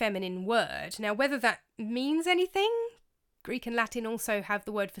 a feminine word. Now, whether that means anything, Greek and Latin also have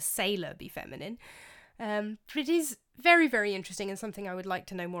the word for sailor be feminine. But it is very, very interesting and something I would like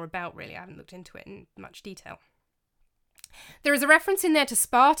to know more about, really. I haven't looked into it in much detail. There is a reference in there to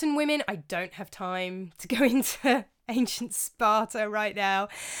Spartan women. I don't have time to go into ancient Sparta right now.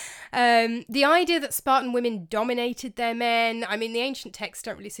 The idea that Spartan women dominated their men, I mean, the ancient texts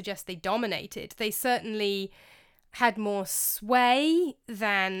don't really suggest they dominated. They certainly had more sway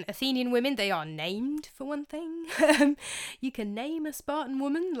than Athenian women. They are named, for one thing. You can name a Spartan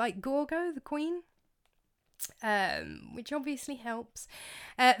woman, like Gorgo, the queen. Which obviously helps.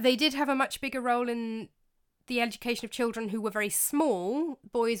 They did have a much bigger role in the education of children who were very small.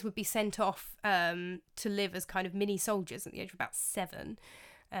 Boys would be sent off to live as kind of mini soldiers at the age of about 7.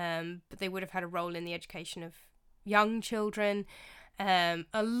 But they would have had a role in the education of young children.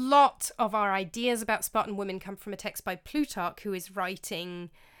 A lot of our ideas about Spartan women come from a text by Plutarch, who is writing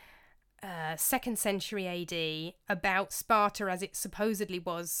 2nd century AD about Sparta as it supposedly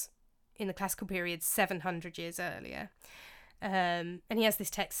was in the classical period 700 years earlier. And he has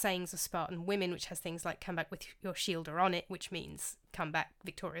this text, Sayings of Spartan Women, which has things like come back with your shield or on it, which means come back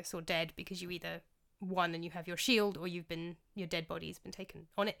victorious or dead because you either won and you have your shield or your dead body has been taken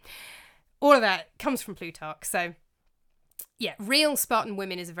on it. All of that comes from Plutarch. So yeah, real Spartan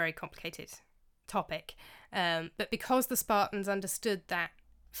women is a very complicated topic. But because the Spartans understood that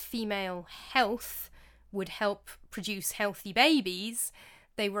female health would help produce healthy babies,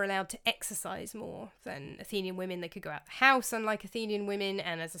 they were allowed to exercise more than Athenian women. They could go out the house, unlike Athenian women,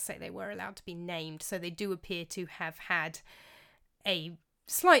 and as I say, they were allowed to be named, so they do appear to have had a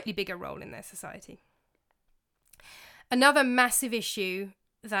slightly bigger role in their society. Another massive issue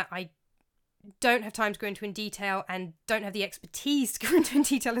that I don't have time to go into in detail and don't have the expertise to go into in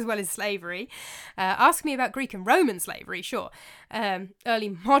detail as well as slavery. Ask me about Greek and Roman slavery, sure.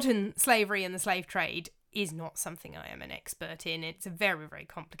 Early modern slavery and the slave trade is not something I am an expert in. It's a very, very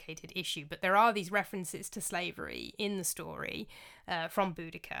complicated issue, but there are these references to slavery in the story from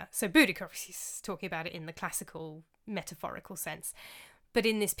Boudica. So Boudica is talking about it in the classical metaphorical sense. But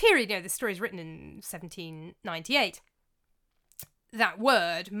in this period, the story is written in 1798. That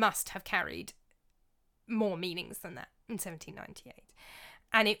word must have carried more meanings than that in 1798.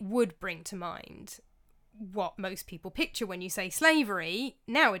 And it would bring to mind what most people picture when you say slavery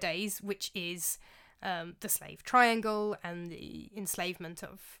nowadays, which is the slave triangle and the enslavement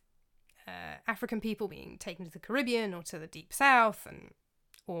of African people being taken to the Caribbean or to the Deep South and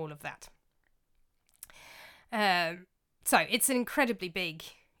all of that. So it's an incredibly big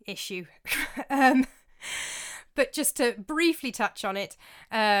issue. But just to briefly touch on it,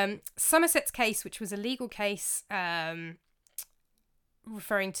 Somerset's case, which was a legal case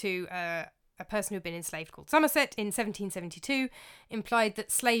referring to a person who'd been enslaved called Somerset in 1772, implied that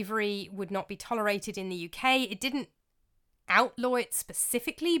slavery would not be tolerated in the UK. It didn't outlaw it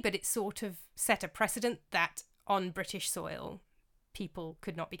specifically, but it sort of set a precedent that on British soil, people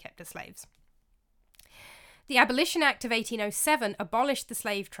could not be kept as slaves. The Abolition Act of 1807 abolished the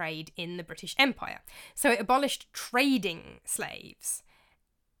slave trade in the British Empire. So it abolished trading slaves,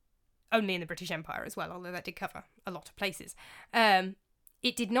 only in the British Empire as well, although that did cover a lot of places.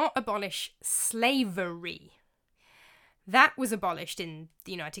 It did not abolish slavery. That was abolished in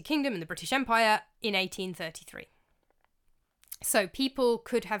the United Kingdom and the British Empire in 1833. So people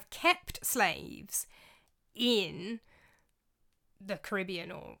could have kept slaves in the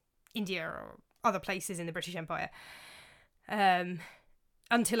Caribbean or India or other places in the British Empire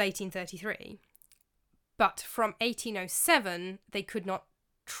until 1833. but from 1807 they could not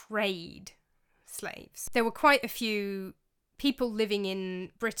trade slaves. There were quite a few people living in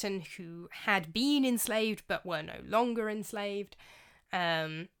Britain who had been enslaved but were no longer enslaved.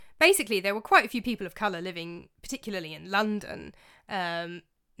 Basically, there were quite a few people of colour living, particularly in London,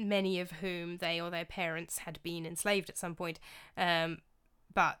 many of whom they or their parents had been enslaved at some point.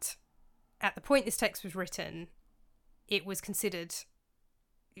 But at the point this text was written, it was considered,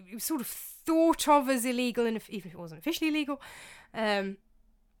 it was sort of thought of as illegal, and even if it wasn't officially illegal,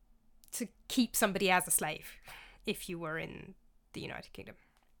 to keep somebody as a slave if you were in the United Kingdom.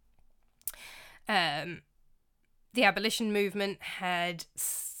 The abolition movement had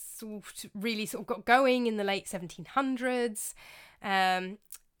really got going in the late 1700s. And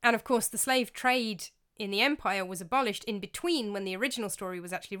of course, the slave trade in the empire was abolished in between when the original story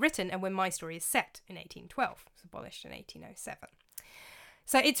was actually written and when my story is set in 1812. It was abolished in 1807.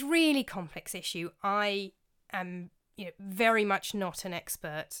 So it's a really complex issue. I am very much not an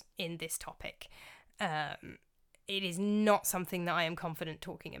expert in this topic. It is not something that I am confident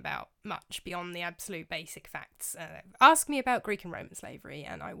talking about much beyond the absolute basic facts. Ask me about Greek and Roman slavery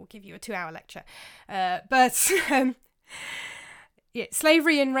and I will give you a 2-hour lecture. But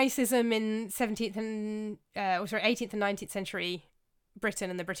slavery and racism in 18th and 19th century Britain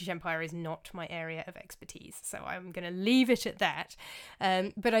and the British Empire is not my area of expertise, so I'm going to leave it at that.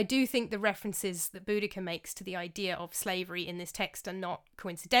 But I do think the references that Boudica makes to the idea of slavery in this text are not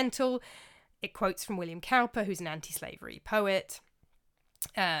coincidental. It quotes from William Cowper, who's an anti-slavery poet.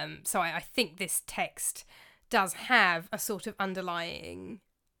 So I think this text does have a sort of underlying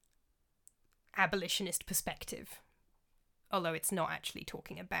abolitionist perspective, although it's not actually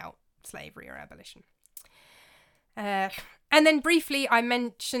talking about slavery or abolition. And then briefly, I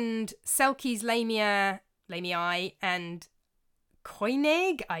mentioned Selkie's Lamia, Lamiae, and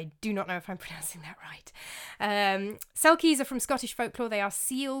Koineg. I do not know if I'm pronouncing that right. Selkies are from Scottish folklore. They are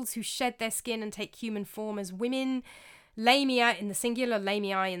seals who shed their skin and take human form as women. Lamia in the singular,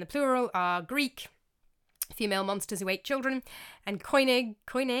 Lamiae in the plural, are Greek female monsters who ate children. And Koineg,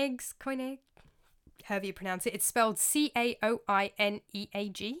 however you pronounce it, it's spelled Caoineag.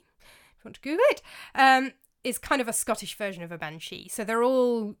 If you want to Google it, is kind of a Scottish version of a banshee. So they're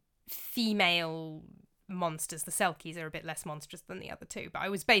all female monsters. The Selkies are a bit less monstrous than the other two, but I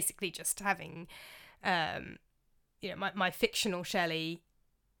was basically just having my fictional Shelley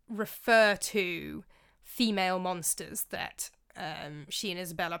refer to female monsters that she and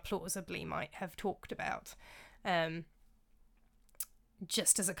Isabella plausibly might have talked about,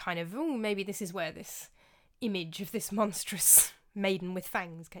 just as a kind of, maybe this is where this image of this monstrous maiden with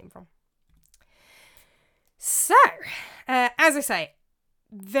fangs came from. So, as I say,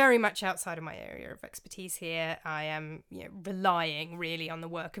 very much outside of my area of expertise here. I am relying really on the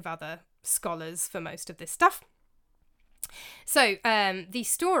work of other scholars for most of this stuff. So, the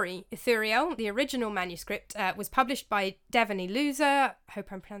story, Ithuriel, the original manuscript, was published by Devon Iluza, I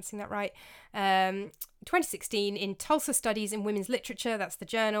hope I'm pronouncing that right, 2016 in Tulsa Studies in Women's Literature, that's the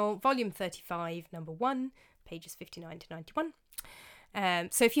journal, volume 35, number 1, pages 59 to 91.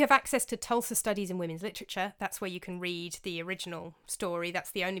 So if you have access to Tulsa Studies in Women's Literature, that's where you can read the original story.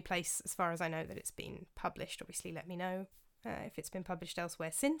 That's the only place, as far as I know, that it's been published. Obviously, let me know if it's been published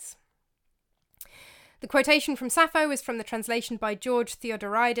elsewhere since. The quotation from Sappho is from the translation by George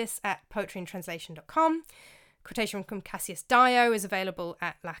Theodoridis at poetryandtranslation.com. Quotation from Cassius Dio is available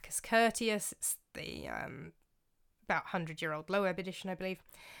at Lacus Curtius. It's the about 100-year-old Loeb edition, I believe.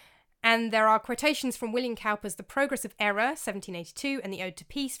 And there are quotations from William Cowper's The Progress of Error, 1782, and The Ode to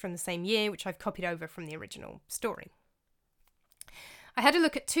Peace from the same year, which I've copied over from the original story. I had a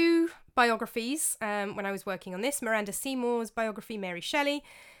look at 2 biographies when I was working on this, Miranda Seymour's biography, Mary Shelley,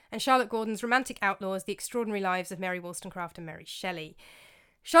 and Charlotte Gordon's Romantic Outlaws, The Extraordinary Lives of Mary Wollstonecraft and Mary Shelley.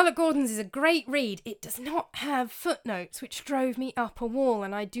 Charlotte Gordon's is a great read. It does not have footnotes, which drove me up a wall,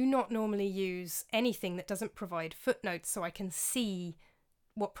 and I do not normally use anything that doesn't provide footnotes so I can see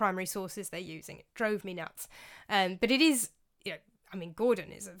what primary sources they're using. It drove me nuts. But it is, Gordon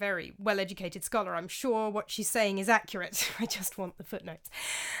is a very well-educated scholar. I'm sure what she's saying is accurate. I just want the footnotes.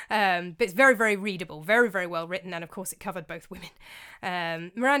 But it's very, very readable, very, very well written, and of course it covered both women.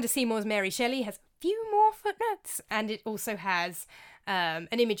 Miranda Seymour's Mary Shelley has a few more footnotes, and it also has an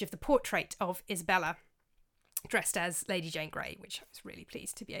image of the portrait of Isabella dressed as Lady Jane Grey, which I was really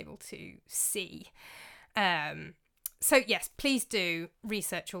pleased to be able to see. So yes, please do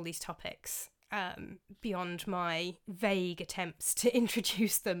research all these topics beyond my vague attempts to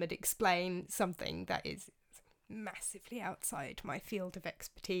introduce them and explain something that is massively outside my field of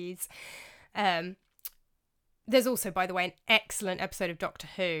expertise. There's also, by the way, an excellent episode of Doctor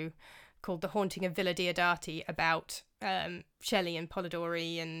Who called The Haunting of Villa Diodati about Shelley and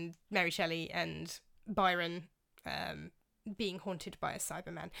Polidori and Mary Shelley and Byron being haunted by a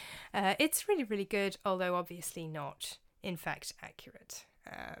Cyberman. It's really, really good, although obviously not, in fact, accurate.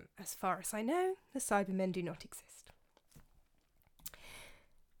 As far as I know, the Cybermen do not exist.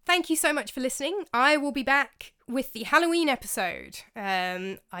 Thank you so much for listening. I will be back with the Halloween episode.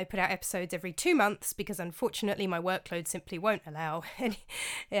 I put out episodes every 2 months because unfortunately my workload simply won't allow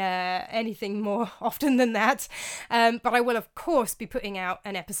anything more often than that. But I will of course be putting out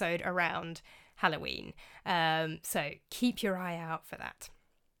an episode around Halloween. So keep your eye out for that.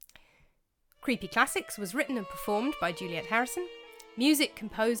 Creepy Classics was written and performed by Juliet Harrison. Music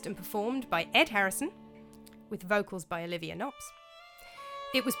composed and performed by Ed Harrison, with vocals by Olivia Knops.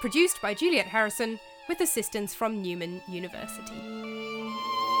 It was produced by Juliet Harrison with assistance from Newman University.